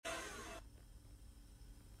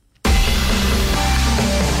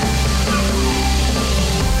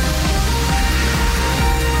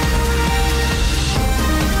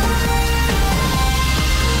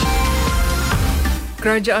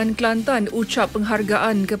Kerajaan Kelantan ucap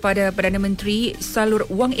penghargaan kepada Perdana Menteri salur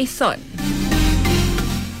wang ihsan.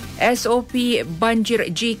 SOP banjir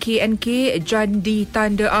JKNK jadi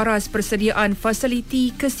tanda aras persediaan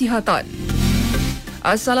fasiliti kesihatan.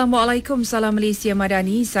 Assalamualaikum, salam Malaysia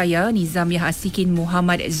Madani. Saya Nizamiah Asikin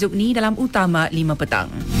Muhammad Zubni dalam Utama 5 Petang.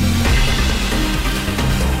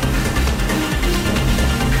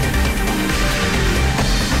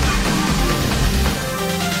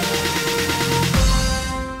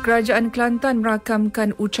 Kerajaan Kelantan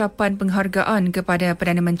merakamkan ucapan penghargaan kepada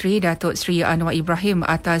Perdana Menteri Datuk Seri Anwar Ibrahim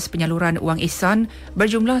atas penyaluran wang ihsan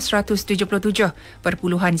berjumlah RM177.96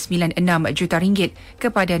 juta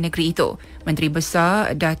kepada negeri itu. Menteri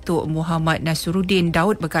Besar Datuk Muhammad Nasruddin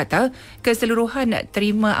Daud berkata, keseluruhan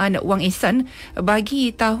terimaan wang ihsan bagi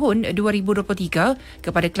tahun 2023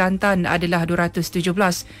 kepada Kelantan adalah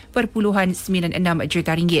RM217.96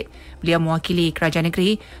 juta. Beliau mewakili kerajaan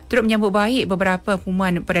negeri turut menyambut baik beberapa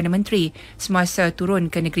pengumuman Perdana Menteri semasa turun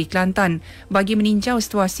ke negeri Kelantan bagi meninjau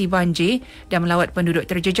situasi banjir dan melawat penduduk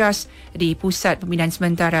terjejas di Pusat Pembinaan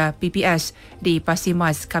Sementara PPS di Pasir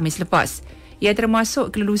Mas Khamis lepas. Ia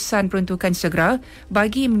termasuk kelulusan peruntukan segera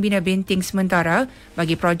bagi membina benteng sementara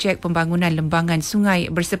bagi projek pembangunan lembangan sungai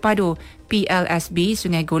bersepadu PLSB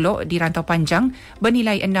Sungai Golok di Rantau Panjang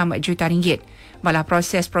bernilai RM6 juta. Malah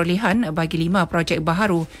proses perolehan bagi 5 projek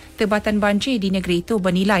baharu tebatan banjir di negeri itu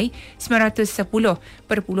bernilai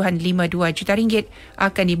RM910.52 juta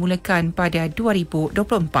akan dimulakan pada 2024.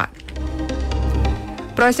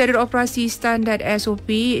 Prosedur operasi standard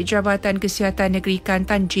SOP Jabatan Kesihatan Negeri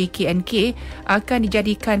Kelantan JKNK akan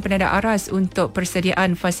dijadikan penanda aras untuk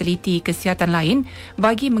persediaan fasiliti kesihatan lain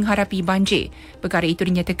bagi menghadapi banjir. Perkara itu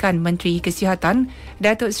dinyatakan Menteri Kesihatan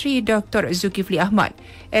Datuk Seri Dr. Zulkifli Ahmad.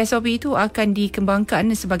 SOP itu akan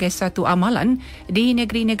dikembangkan sebagai satu amalan di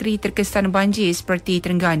negeri-negeri terkesan banjir seperti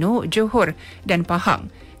Terengganu, Johor dan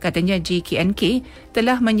Pahang. Katanya JKNK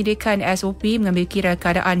telah menyediakan SOP mengambil kira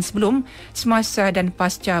keadaan sebelum, semasa dan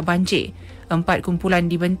pasca banjir. 4 kumpulan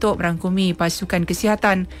dibentuk merangkumi pasukan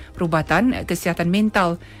kesihatan, perubatan, kesihatan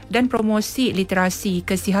mental dan promosi literasi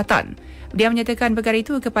kesihatan. Dia menyatakan perkara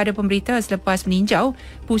itu kepada pemberita selepas meninjau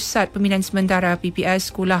Pusat Pembinaan Sementara PPS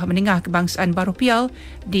Sekolah Menengah Kebangsaan Baru Pial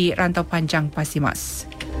di Rantau Panjang Pasir Mas.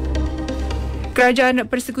 Kerajaan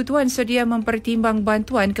Persekutuan sedia mempertimbang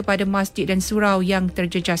bantuan kepada masjid dan surau yang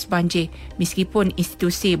terjejas banjir meskipun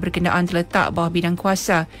institusi berkenaan terletak bawah bidang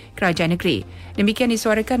kuasa kerajaan negeri. Demikian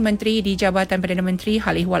disuarakan Menteri di Jabatan Perdana Menteri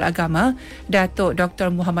Hal Ehwal Agama Datuk Dr.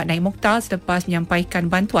 Muhammad Naim Mokhtar selepas menyampaikan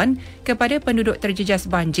bantuan kepada penduduk terjejas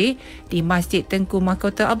banjir di Masjid Tengku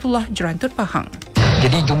Mahkota Abdullah Jerantut Pahang.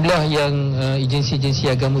 Jadi jumlah yang agensi-agensi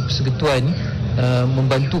agama persekutuan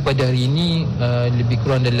membantu pada hari ini lebih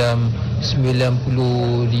kurang dalam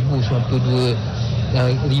 92,000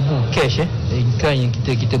 cash in-kind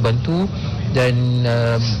yang kita bantu, dan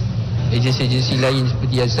agensi-agensi lain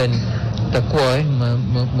seperti Yayasan Taqwa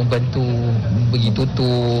membantu bagi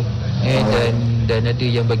toto dan ada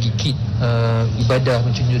yang bagi kit ibadah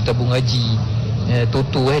macam tabung haji,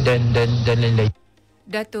 toto dan lain-lain.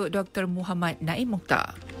 Datuk Dr. Muhammad Naim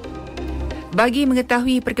Mokhtar. Bagi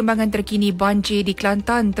mengetahui perkembangan terkini banjir di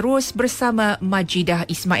Kelantan, terus bersama Majidah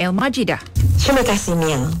Ismail. Majidah. Terima kasih,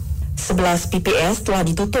 Mia. 11 PPS telah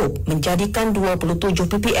ditutup, menjadikan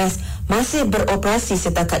 27 PPS masih beroperasi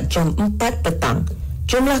setakat jam 4 petang.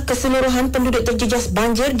 Jumlah keseluruhan penduduk terjejas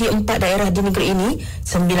banjir di 4 daerah di negeri ini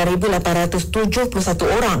 9,871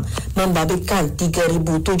 orang, membabitkan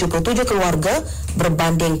 3,077 keluarga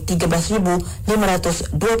berbanding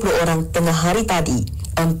 13,520 orang tengah hari tadi.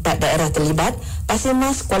 4 daerah terlibat, Pasir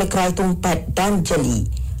Mas, Kuala Krai Tumpat dan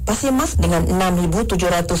Jeli. Pasir Mas dengan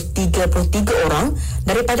 6,733 orang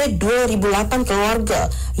daripada 2,008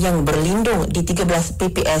 keluarga yang berlindung di 13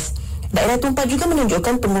 PPS. Daerah Tumpat juga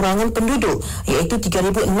menunjukkan pengurangan penduduk iaitu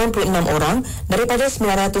 3,066 orang daripada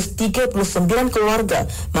 939 keluarga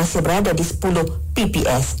masih berada di 10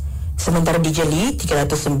 PPS. Sementara di Jeli,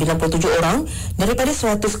 397 orang daripada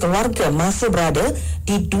 100 keluarga masih berada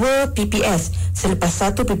di 2 PPS selepas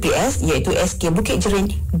 1 PPS iaitu SK Bukit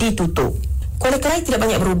Jerin ditutup. Kuala Krai tidak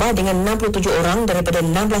banyak berubah dengan 67 orang daripada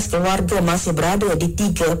 16 keluarga masih berada di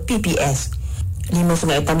 3 PPS. 5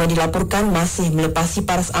 sungai utama dilaporkan masih melepasi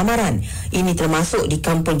paras amaran. Ini termasuk di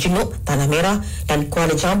Kampung Jenuk, Tanah Merah dan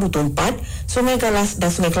Kuala Jambu Tumpat, Sungai Galas dan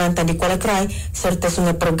Sungai Kelantan di Kuala Krai serta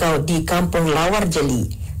Sungai Pergau di Kampung Lawar Jeli.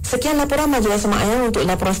 Sekian laporan Majlis Semaaya. Untuk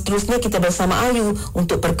laporan seterusnya kita bersama Ayu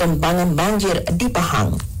untuk perkembangan banjir di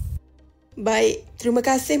Pahang. Baik, Terima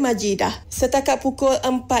kasih Majidah. Setakat pukul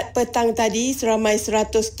 4 petang tadi, seramai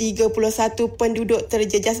 131 penduduk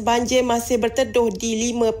terjejas banjir masih berteduh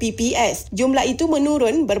di 5 PPS. Jumlah itu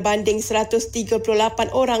menurun berbanding 138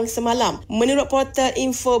 orang semalam. Menurut portal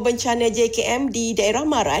info bencana JKM di daerah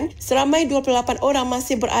Maran, seramai 28 orang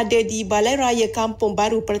masih berada di Balai Raya Kampung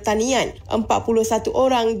Baru Pertanian, 41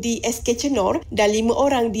 orang di SK Cenor dan 5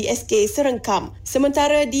 orang di SK Serengkam.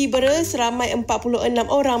 Sementara di Bera, seramai 46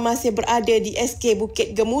 orang masih berada di SK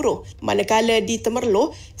Bukit Gemuruh, manakala di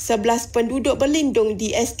Temerloh, 11 penduduk berlindung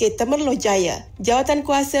di SK Temerloh Jaya. Jawatan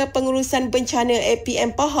Kuasa Pengurusan Bencana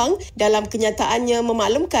APM Pahang dalam kenyataannya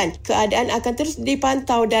memaklumkan keadaan akan terus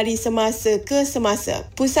dipantau dari semasa ke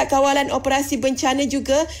semasa. Pusat Kawalan Operasi Bencana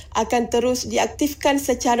juga akan terus diaktifkan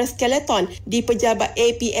secara skeleton di pejabat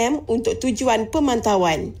APM untuk tujuan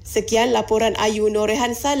pemantauan. Sekian laporan Ayu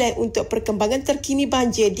Norehan Saleh untuk perkembangan terkini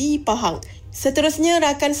banjir di Pahang. Seterusnya,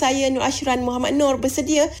 rakan saya Nur Ashran Muhammad Nur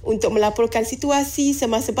bersedia untuk melaporkan situasi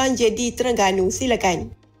semasa banjir di Terengganu.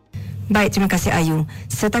 Silakan. Baik, terima kasih Ayu.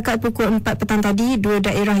 Setakat pukul 4 petang tadi, dua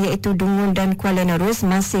daerah iaitu Dungun dan Kuala Nerus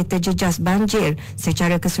masih terjejas banjir.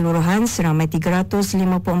 Secara keseluruhan, seramai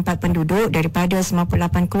 354 penduduk daripada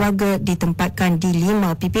 98 keluarga ditempatkan di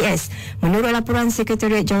 5 PPS. Menurut laporan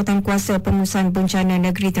Sekretariat Jawatan Kuasa Pengurusan Bencana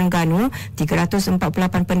Negeri Terengganu,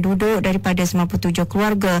 348 penduduk daripada 97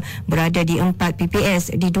 keluarga berada di 4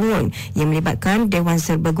 PPS di Dungun yang melibatkan Dewan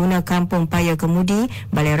Serbaguna Kampung Paya Kemudi,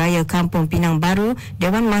 Balai Raya Kampung Pinang Baru,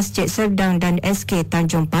 Dewan Masjid Serdang dan SK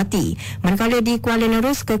Tanjung Pati. Manakala di Kuala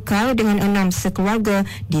Nerus kekal dengan 6 sekeluarga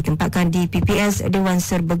ditempatkan di PPS Dewan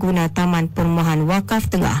Serbaguna Taman Perumahan Wakaf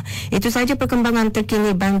Tengah. Itu sahaja perkembangan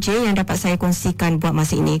terkini banjir yang dapat saya kongsikan buat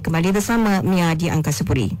masa ini. Kembali bersama Mia di Angkasa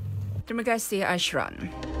Puri. Terima kasih Ashran.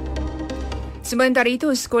 Sementara itu,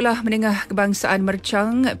 Sekolah Menengah Kebangsaan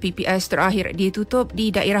Mercang PPS terakhir ditutup di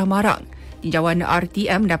daerah Marang. Tinjauan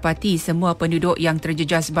RTM dapati semua penduduk yang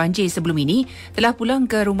terjejas banjir sebelum ini telah pulang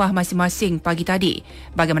ke rumah masing-masing pagi tadi.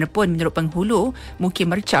 Bagaimanapun, menurut penghulu Mukim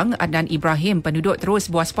Mercang Adnan Ibrahim, penduduk terus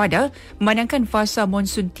berwaspada memandangkan fasa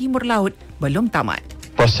monsun timur laut belum tamat.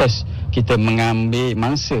 Proses kita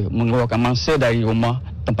mengeluarkan mangsa dari rumah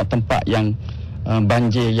tempat-tempat yang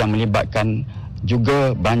banjir yang melibatkan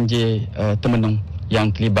juga banjir temenung yang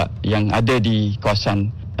terlibat yang ada di kawasan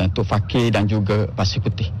Tok Fakir dan juga Pasir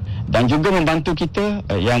Putih. Dan juga membantu kita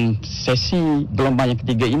yang sesi gelombang yang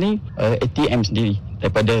ketiga ini, ATM sendiri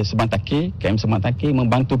daripada Sebang Takir, KM Sebang Takir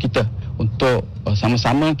membantu kita untuk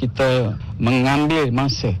sama-sama kita mengambil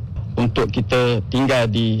mangsa untuk kita tinggal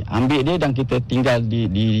ambil dia dan kita tinggal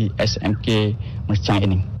di SMK Mercang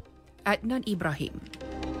ini. Adnan Ibrahim.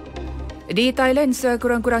 Di Thailand,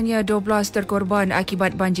 sekurang-kurangnya 12 terkorban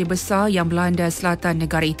akibat banjir besar yang melanda selatan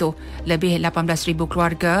negara itu. Lebih 18,000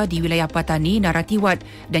 keluarga di wilayah Patani, Naratiwat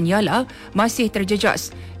dan Yala masih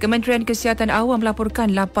terjejas. Kementerian Kesihatan Awam melaporkan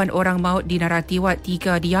 8 orang maut di Naratiwat,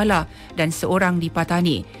 3 di Yala dan 1 di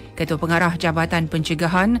Patani. Ketua Pengarah Jabatan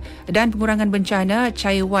Pencegahan dan Pengurangan Bencana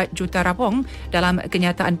Chaiwat Jutarapong dalam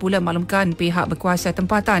kenyataan pula maklumkan pihak berkuasa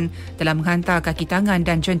tempatan telah menghantar kaki tangan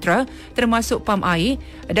dan jentera termasuk pam air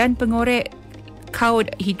dan pengorek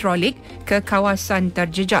kaut hidrolik ke kawasan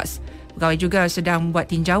terjejas. Pegawai juga sedang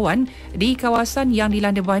membuat tinjauan di kawasan yang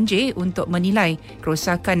dilanda banjir untuk menilai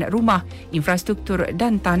kerosakan rumah, infrastruktur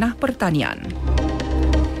dan tanah pertanian.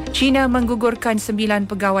 China menggugurkan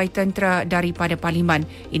 9 pegawai tentera daripada Parlimen.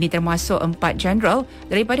 Ini termasuk 4 jeneral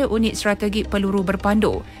daripada unit strategik peluru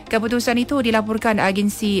berpandu. Keputusan itu dilaporkan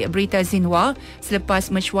agensi berita Xinhua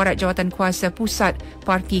selepas mesyuarat jawatan kuasa pusat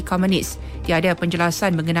Parti Komunis. Tiada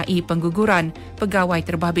penjelasan mengenai pengguguran pegawai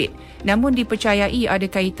terbabit. Namun dipercayai ada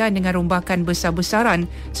kaitan dengan rombakan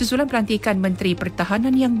besar-besaran susulan pelantikan Menteri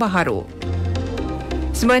Pertahanan yang baharu.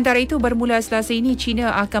 Sementara itu, bermula Selasa ini,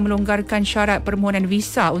 China akan melonggarkan syarat permohonan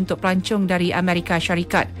visa untuk pelancong dari Amerika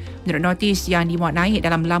Syarikat. Menurut notis yang dimuat naik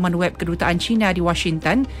dalam laman web Kedutaan China di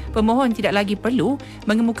Washington, pemohon tidak lagi perlu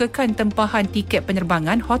mengemukakan tempahan tiket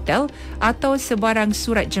penerbangan, hotel atau sebarang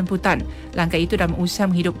surat jemputan. Langkah itu dalam usaha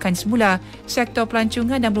menghidupkan semula sektor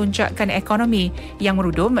pelancongan dan melonjakkan ekonomi yang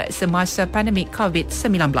merudum semasa pandemik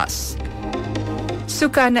COVID-19.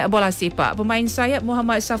 Sukan bola sepak, pemain sayap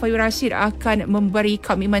Muhammad Safawi Rashid akan memberi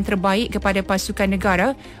komitmen terbaik kepada pasukan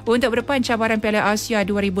negara untuk berdepan cabaran Piala Asia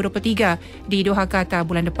 2023 di Doha, Qatar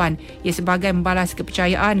bulan depan. Ia sebagai membalas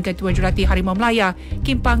kepercayaan Ketua Jurulatih Harimau Melaya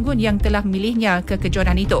Kim Panggun yang telah memilihnya ke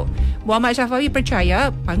kejohanan itu. Muhammad Safawi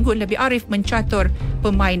percaya Panggun lebih arif mencatur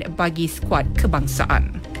pemain bagi skuad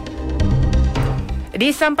kebangsaan.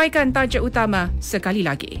 Disampaikan tajuk utama sekali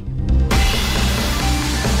lagi.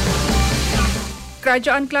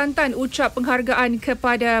 Kerajaan Kelantan ucap penghargaan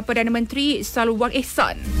kepada Perdana Menteri Salwa Wang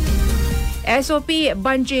Ehsan. SOP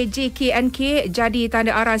banjir JKNK jadi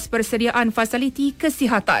tanda aras persediaan fasiliti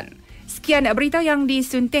kesihatan. Sekian berita yang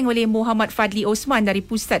disunting oleh Muhammad Fadli Osman dari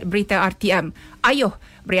Pusat Berita RTM. Ayuh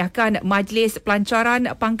beriakan Majlis Pelancaran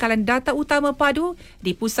Pangkalan Data Utama Padu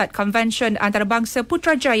di Pusat Konvensyen Antarabangsa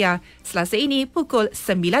Putrajaya Selasa ini pukul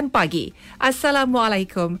 9 pagi.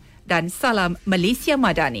 Assalamualaikum dan salam Malaysia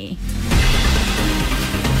Madani.